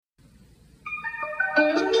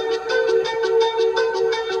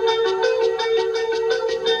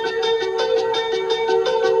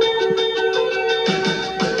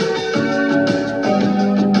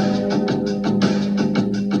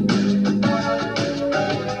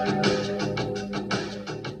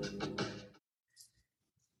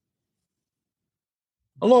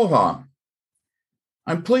Aloha.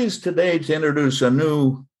 I'm pleased today to introduce a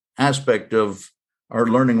new aspect of our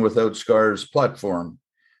Learning Without Scars platform.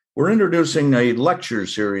 We're introducing a lecture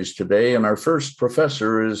series today, and our first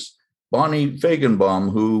professor is Bonnie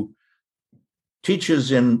Feigenbaum, who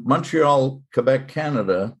teaches in Montreal, Quebec,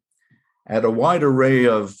 Canada, at a wide array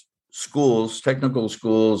of schools, technical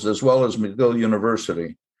schools, as well as McGill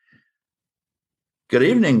University. Good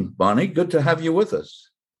evening, Bonnie. Good to have you with us.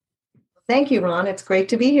 Thank you, Ron. It's great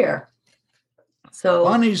to be here.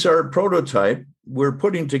 Bonnie's our prototype. We're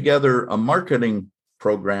putting together a marketing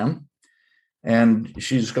program, and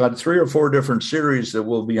she's got 3 or 4 different series that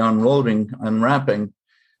we'll be unwrapping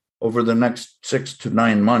over the next 6 to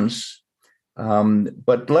 9 months.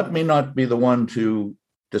 But let me not be the one to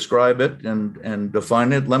describe it and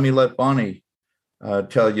define it. Let Bonnie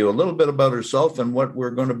tell you a little bit about herself and what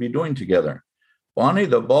we're going to be doing together. Bonnie,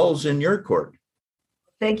 the ball's in your court.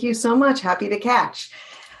 Thank you so much. Happy to catch.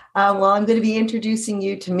 I'm going to be introducing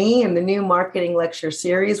you to me and the new marketing lecture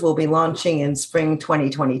series we'll be launching in spring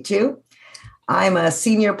 2022. I'm a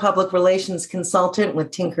senior public relations consultant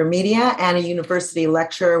with Tinker Media and a university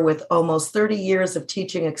lecturer with almost 30 years of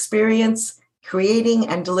teaching experience, creating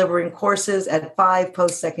and delivering courses at 5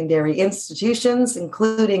 post-secondary institutions,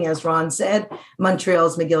 including, as Ron said,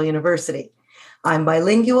 Montreal's McGill University. I'm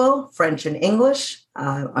bilingual, French and English.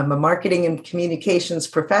 I'm a marketing and communications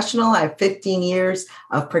professional. I have 15 years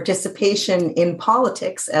of participation in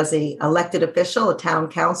politics as an elected official, a town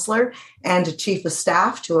councillor, and a chief of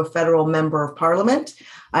staff to a federal member of parliament.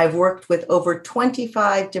 I've worked with over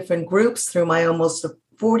 25 different groups through my almost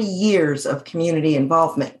 40 years of community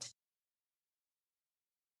involvement.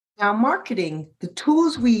 Now, marketing, the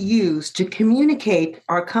tools we use to communicate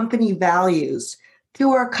our company values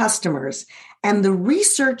to our customers, and the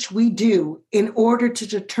research we do in order to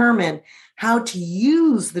determine how to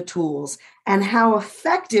use the tools and how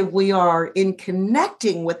effective we are in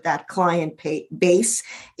connecting with that client base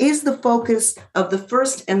is the focus of the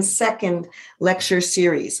first and second lecture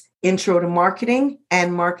series, Intro to Marketing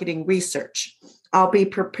and Marketing Research. I'll be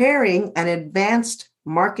preparing an advanced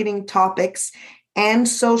marketing topics and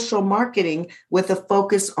social marketing with a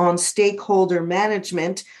focus on stakeholder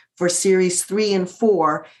management for series 3 and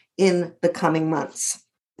 4 in the coming months.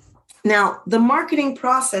 Now, the marketing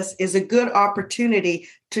process is a good opportunity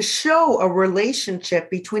to show a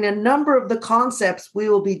relationship between a number of the concepts we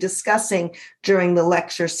will be discussing during the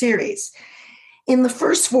lecture series. In the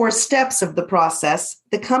first 4 steps of the process,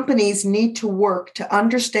 the companies need to work to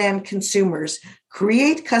understand consumers,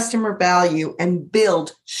 create customer value, and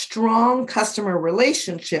build strong customer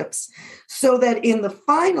relationships so that in the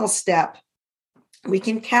final step, we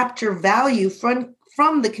can capture value from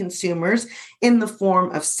the consumers in the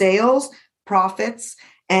form of sales, profits,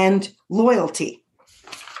 and loyalty.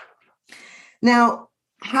 Now,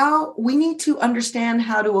 we need to understand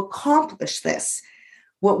how to accomplish this.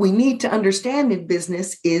 What we need to understand in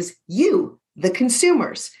business is you, the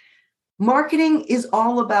consumers. Marketing is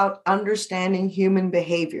all about understanding human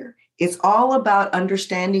behavior. It's all about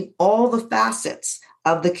understanding all the facets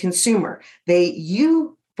of the consumer.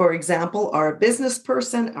 You, for example, are a business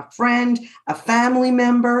person, a friend, a family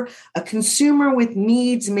member, a consumer with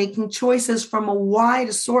needs, making choices from a wide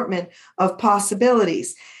assortment of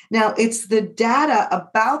possibilities. Now, it's the data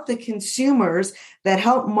about the consumers that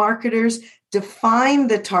help marketers define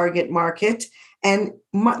the target market. And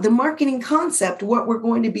the marketing concept, what we're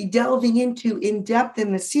going to be delving into in depth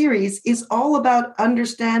in the series, is all about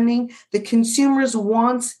understanding the consumer's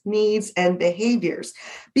wants, needs, and behaviors.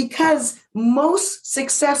 Because most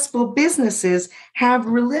successful businesses have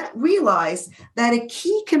realized that a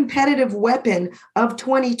key competitive weapon of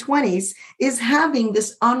 2020s is having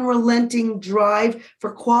this unrelenting drive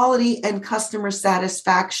for quality and customer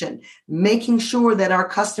satisfaction, making sure that our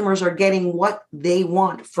customers are getting what they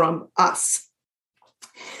want from us.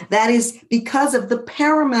 That is because of the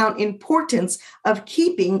paramount importance of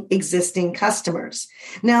keeping existing customers.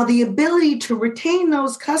 Now, the ability to retain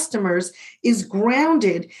those customers is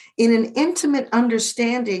grounded in an intimate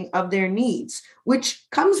understanding of their needs, which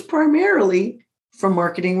comes primarily from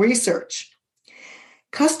marketing research.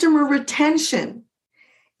 Customer retention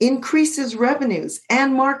increases revenues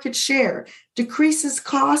and market share, decreases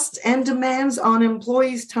costs and demands on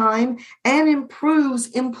employees' time, and improves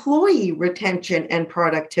employee retention and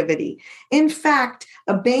productivity. In fact,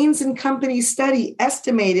 a Bain & Company study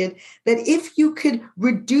estimated that if you could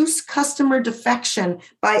reduce customer defection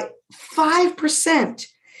by 5%,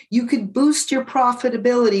 you could boost your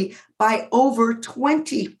profitability by over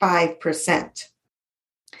 25%.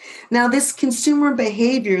 Now, this consumer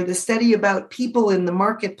behavior, the study about people in the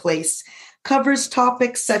marketplace, covers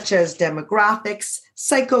topics such as demographics,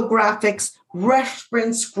 psychographics,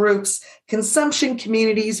 reference groups, consumption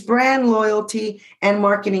communities, brand loyalty, and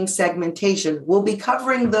marketing segmentation. We'll be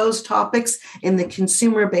covering those topics in the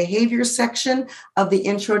consumer behavior section of the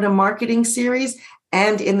Intro to Marketing series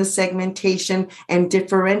and in the segmentation and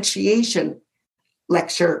differentiation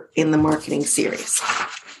lecture in the marketing series.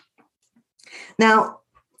 Now,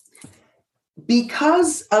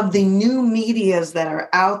 because of the new medias that are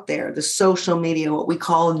out there, the social media, what we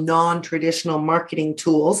call non-traditional marketing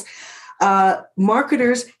tools,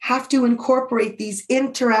 marketers have to incorporate these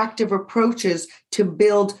interactive approaches to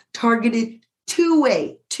build targeted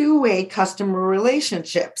two-way customer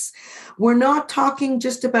relationships. We're not talking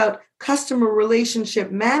just about customer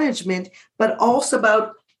relationship management, but also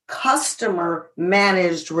about customer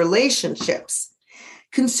managed relationships.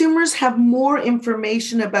 Consumers have more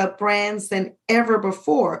information about brands than ever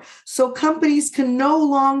before, so companies can no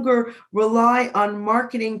longer rely on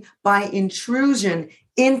marketing by intrusion,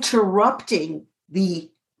 interrupting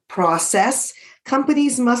the process.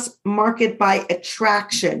 Companies must market by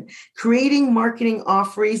attraction, creating marketing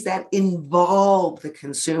offerings that involve the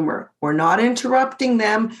consumer. We're not interrupting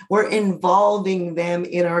them, we're involving them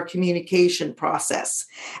in our communication process.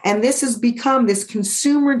 And this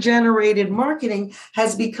consumer-generated marketing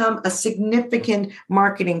has become a significant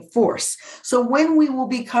marketing force. So when we will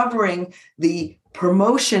be covering the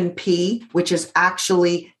Promotion P, which is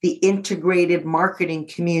actually the integrated marketing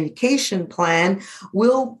communication plan, we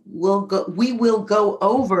will go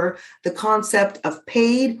over the concept of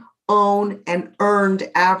paid, owned, and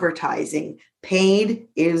earned advertising. Paid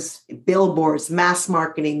is billboards, mass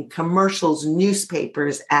marketing, commercials,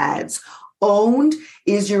 newspapers, ads. Owned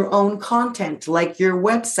is your own content, like your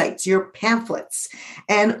websites, your pamphlets.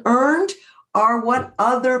 And earned are what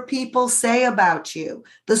other people say about you,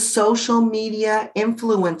 the social media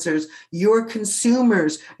influencers, your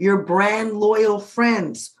consumers, your brand loyal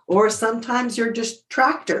friends, or sometimes your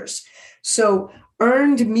detractors. So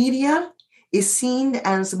earned media is seen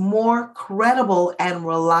as more credible and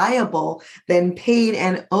reliable than paid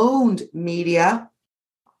and owned media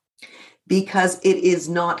because it is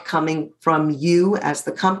not coming from you as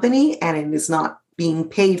the company and it is not being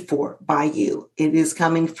paid for by you. It is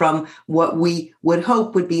coming from what we would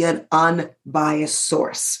hope would be an unbiased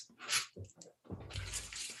source.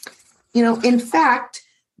 In fact,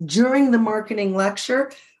 during the marketing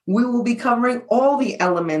lecture, we will be covering all the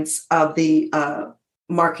elements of the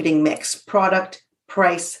marketing mix: product,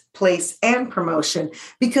 price, place, and promotion,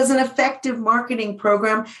 because an effective marketing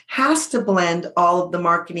program has to blend all of the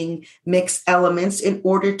marketing mix elements in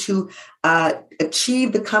order to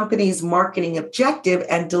achieve the company's marketing objective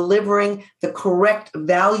and delivering the correct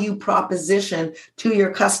value proposition to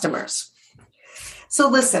your customers. So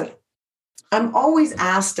listen, I'm always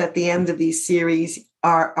asked at the end of these series,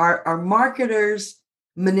 are marketers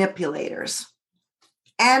manipulators?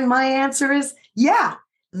 And my answer is, yeah,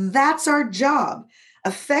 that's our job.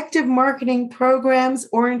 Effective marketing programs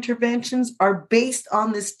or interventions are based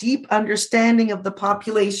on this deep understanding of the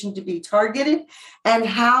population to be targeted and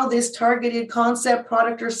how this targeted concept,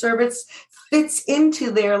 product, or service fits into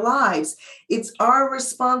their lives. It's our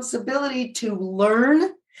responsibility to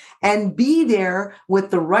learn and be there with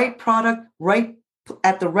the right product,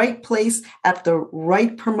 at the right place, at the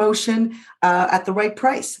right promotion, at the right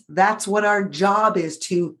price. That's what our job is,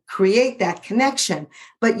 to create that connection.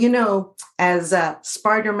 But as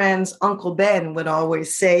Spider-Man's Uncle Ben would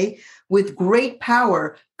always say, with great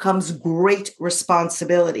power comes great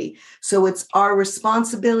responsibility. So it's our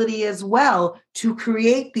responsibility as well to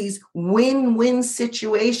create these win-win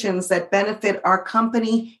situations that benefit our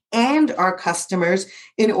company and our customers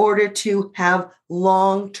in order to have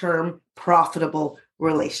long-term profitable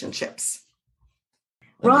relationships.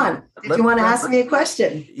 Ron, did you want to ask me a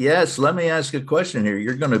question? Yes, let me ask a question here.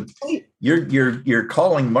 You're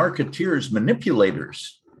calling marketeers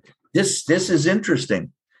manipulators. This is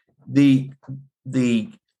interesting. The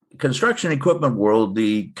construction equipment world,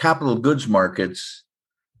 the capital goods markets,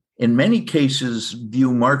 in many cases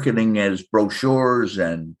view marketing as brochures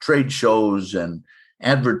and trade shows and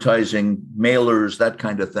advertising, mailers, that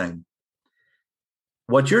kind of thing.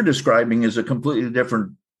 What you're describing is a completely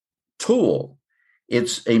different tool.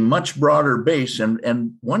 It's a much broader base.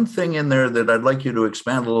 And one thing in there that I'd like you to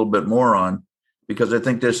expand a little bit more on, because I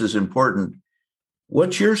think this is important.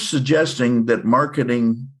 What you're suggesting that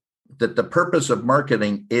the purpose of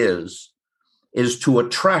marketing is to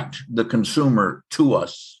attract the consumer to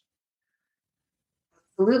us.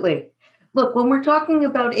 Absolutely. Look, when we're talking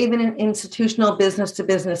about even in institutional business to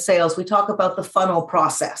business sales, we talk about the funnel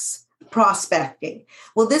process. prospecting.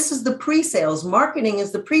 Well, this is the pre-sales. Marketing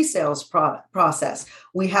is the pre-sales process.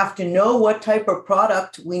 We have to know what type of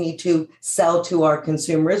product we need to sell to our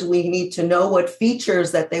consumers. We need to know what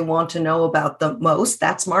features that they want to know about the most.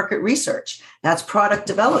 That's market research. That's product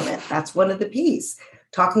development. That's one of the P's.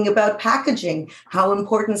 Talking about packaging, how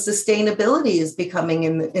important sustainability is becoming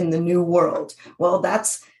in the new world. Well,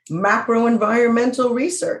 that's macro environmental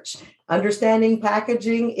research. Understanding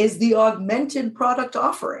packaging is the augmented product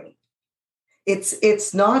offering. It's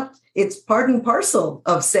part and parcel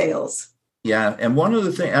of sales. Yeah. And one of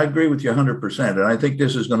the things, I agree with you 100%. And I think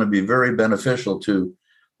this is going to be very beneficial to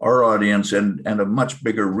our audience and a much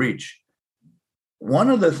bigger reach. One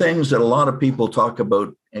of the things that a lot of people talk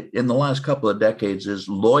about in the last couple of decades is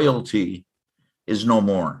loyalty is no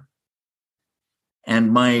more.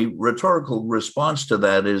 And my rhetorical response to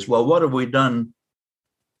that is, well, what have we done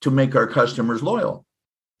to make our customers loyal?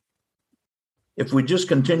 If we just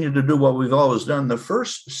continue to do what we've always done, the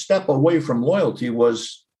first step away from loyalty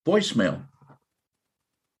was voicemail,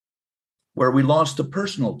 where we lost the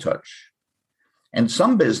personal touch. And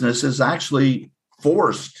some businesses actually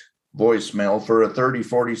forced voicemail for a 30,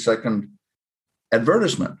 40-second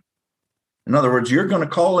advertisement. In other words, you're going to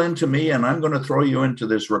call into me and I'm going to throw you into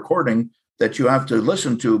this recording that you have to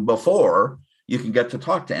listen to before you can get to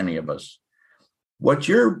talk to any of us. What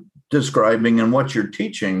you're describing and what you're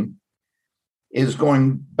teaching is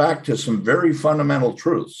going back to some very fundamental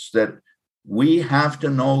truths that we have to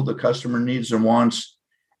know the customer needs and wants,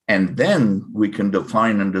 and then we can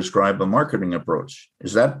define and describe a marketing approach.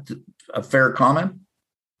 Is that a fair comment?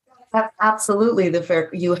 Absolutely.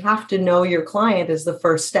 You have to know your client is the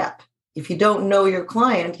first step. If you don't know your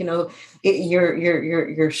client,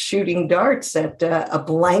 you're shooting darts at a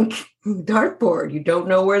blank dartboard. You don't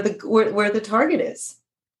know where the target is.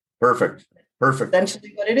 Perfect.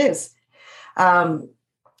 Essentially, what it is.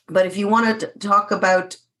 But if you want to talk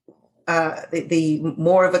about the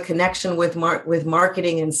more of a connection with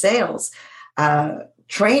marketing and sales,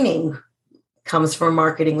 training comes from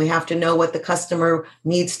marketing. We have to know what the customer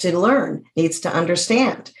needs to learn, needs to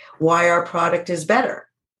understand, why our product is better.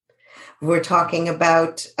 We're talking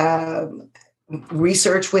about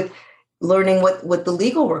research with learning what the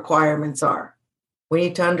legal requirements are. We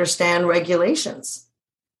need to understand regulations.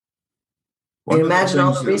 Imagine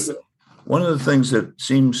all the research. One of the things that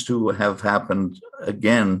seems to have happened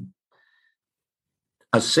again,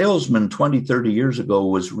 a salesman 20, 30 years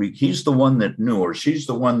ago he's the one that knew, or she's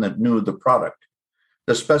the one that knew the product,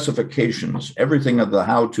 the specifications, everything of the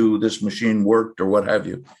how to this machine worked or what have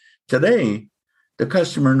you. Today, the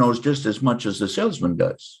customer knows just as much as the salesman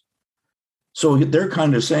does. So they're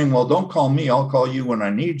kind of saying, well, don't call me, I'll call you when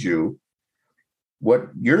I need you. What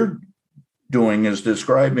you're doing is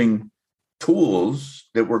describing tools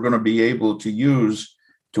that we're going to be able to use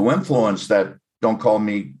to influence that don't call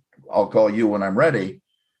me, I'll call you when I'm ready,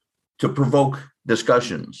 to provoke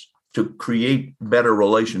discussions, to create better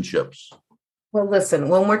relationships. Well, listen,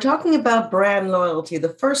 when we're talking about brand loyalty, the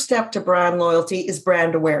first step to brand loyalty is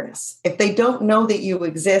brand awareness. If they don't know that you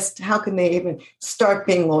exist, how can they even start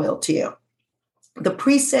being loyal to you? The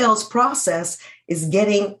pre-sales process is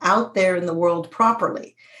getting out there in the world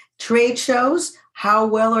properly. Trade shows, how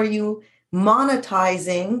well are you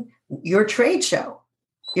monetizing your trade show,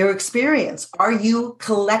 your experience? Are you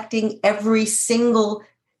collecting every single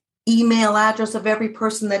email address of every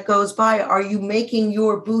person that goes by? Are you making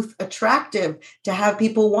your booth attractive to have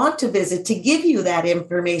people want to visit, to give you that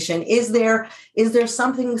information? Is there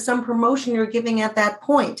some promotion you're giving at that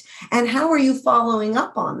point? And how are you following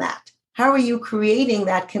up on that? How are you creating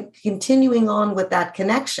that, continuing on with that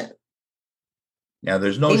connection? Yeah,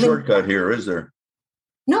 there's no shortcut here, is there?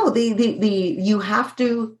 No, you have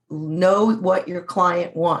to know what your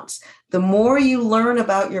client wants. The more you learn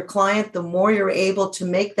about your client, the more you're able to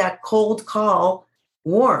make that cold call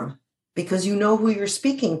warm because you know who you're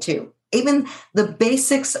speaking to. Even the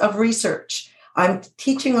basics of research. I'm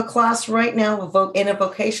teaching a class right now in a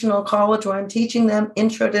vocational college where I'm teaching them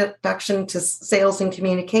introduction to sales and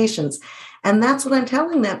communications. And that's what I'm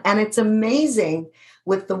telling them. And it's amazing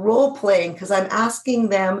with the role playing, because I'm asking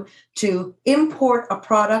them to import a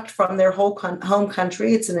product from their whole home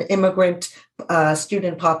country. It's an immigrant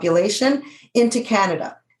student population into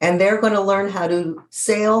Canada. And they're going to learn how to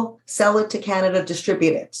sell it to Canada,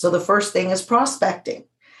 distribute it. So the first thing is prospecting.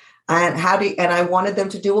 And I wanted them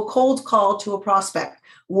to do a cold call to a prospect.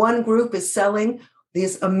 One group is selling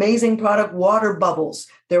this amazing product, water bubbles.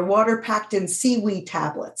 They're water packed in seaweed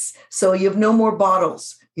tablets. So you have no more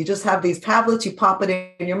bottles. You just have these tablets, you pop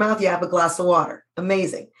it in your mouth, you have a glass of water.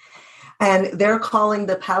 Amazing. And they're calling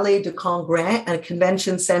the Palais de Congrès a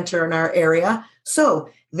convention center in our area. So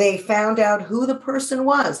they found out who the person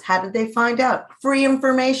was. How did they find out? Free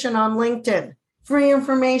information on LinkedIn, free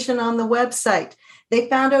information on the website. They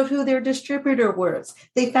found out who their distributor was.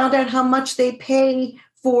 They found out how much they pay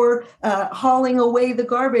for hauling away the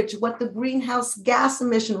garbage, what the greenhouse gas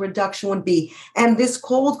emission reduction would be. And this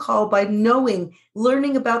cold call, by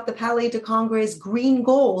learning about the Palais de Congrès green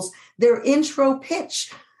goals, their intro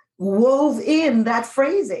pitch wove in that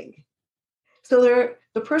phrasing. So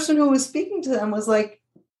the person who was speaking to them was like,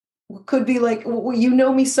 could be like, well, you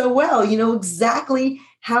know me so well, you know exactly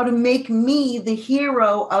how to make me the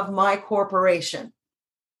hero of my corporation.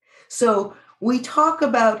 So we talk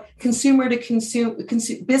about consumer to consumer,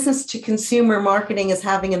 business to consumer marketing as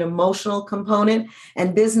having an emotional component,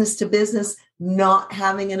 and business to business not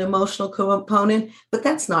having an emotional component, but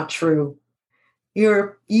that's not true.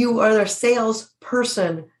 You are a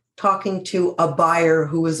salesperson talking to a buyer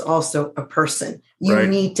who is also a person. You Right.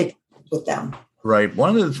 need to connect with them. Right.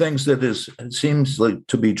 One of the things that seems like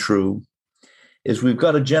to be true is we've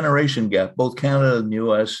got a generation gap, both Canada and the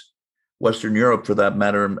US, Western Europe for that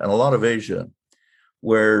matter, and a lot of Asia,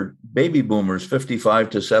 where baby boomers,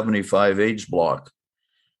 55 to 75 age block,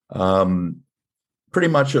 pretty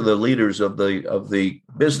much are the leaders of the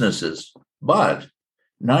businesses. But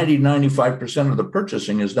 95% of the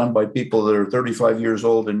purchasing is done by people that are 35 years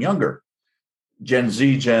old and younger. Gen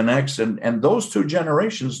Z, Gen X, and those two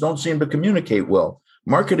generations don't seem to communicate well.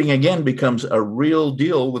 Marketing, again, becomes a real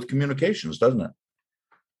deal with communications, doesn't it?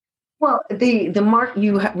 Well,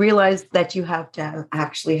 you realize that you have to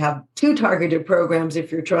actually have two targeted programs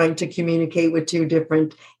if you're trying to communicate with two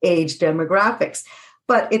different age demographics.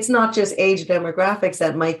 But it's not just age demographics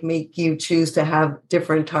that might make you choose to have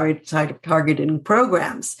different targeted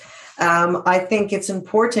programs. I think it's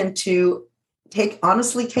important to take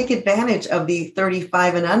advantage of the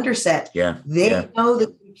 35 and under set. Yeah. They know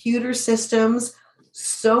the computer systems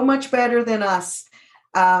so much better than us.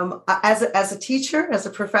 As a teacher, as a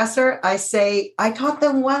professor, I taught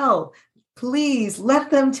them well. Please let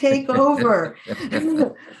them take over.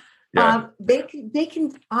 Yeah. They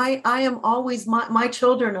can. I am always, my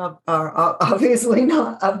children are obviously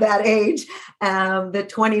not of that age, the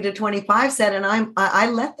 20 to 25 set, and I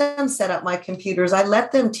let them set up my computers. I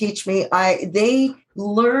let them teach me. They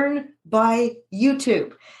learn by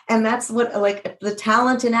YouTube. And that's what, like, the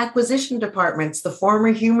talent and acquisition departments, the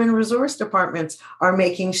former human resource departments are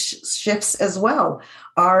making shifts as well.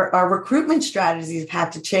 Our recruitment strategies have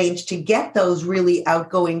had to change to get those really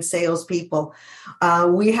outgoing salespeople.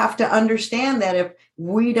 We have to understand that if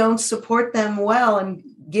we don't support them well and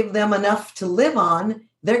give them enough to live on,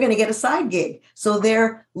 they're going to get a side gig. So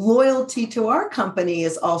their loyalty to our company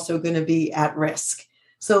is also going to be at risk.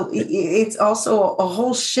 So it's also a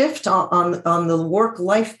whole shift on the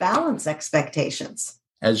work-life balance expectations.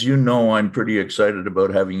 As you know, I'm pretty excited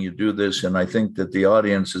about having you do this, and I think that the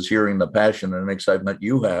audience is hearing the passion and excitement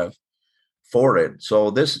you have for it.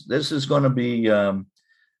 So this is going to be a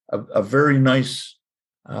very nice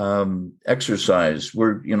exercise.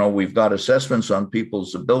 We've got assessments on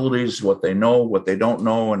people's abilities, what they know, what they don't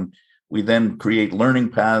know, and we then create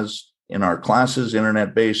learning paths in our classes,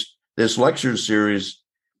 internet-based. This lecture series,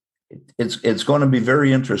 it's going to be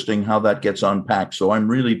very interesting how that gets unpacked. So I'm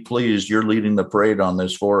really pleased you're leading the parade on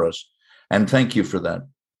this for us. And thank you for that.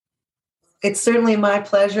 It's certainly my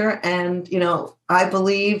pleasure. And, I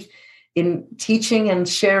believe in teaching and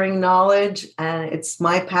sharing knowledge. And it's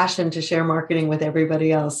my passion to share marketing with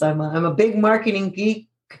everybody else. I'm a big marketing geek.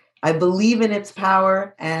 I believe in its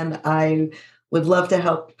power, and I would love to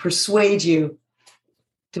help persuade you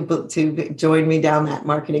to join me down that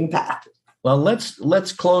marketing path. Well,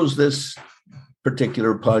 let's close this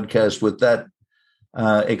particular podcast with that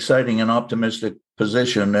exciting and optimistic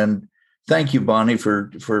position. And thank you, Bonnie,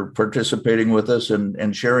 for participating with us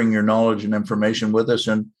and sharing your knowledge and information with us.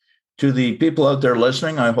 And to the people out there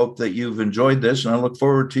listening, I hope that you've enjoyed this, and I look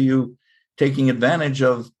forward to you taking advantage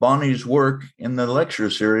of Bonnie's work in the lecture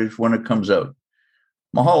series when it comes out.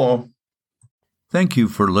 Mahalo. Thank you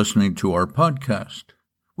for listening to our podcast.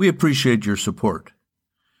 We appreciate your support.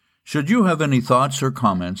 Should you have any thoughts or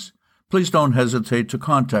comments, please don't hesitate to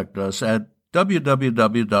contact us at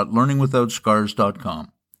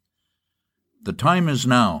www.learningwithoutscars.com. The time is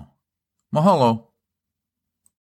now. Mahalo.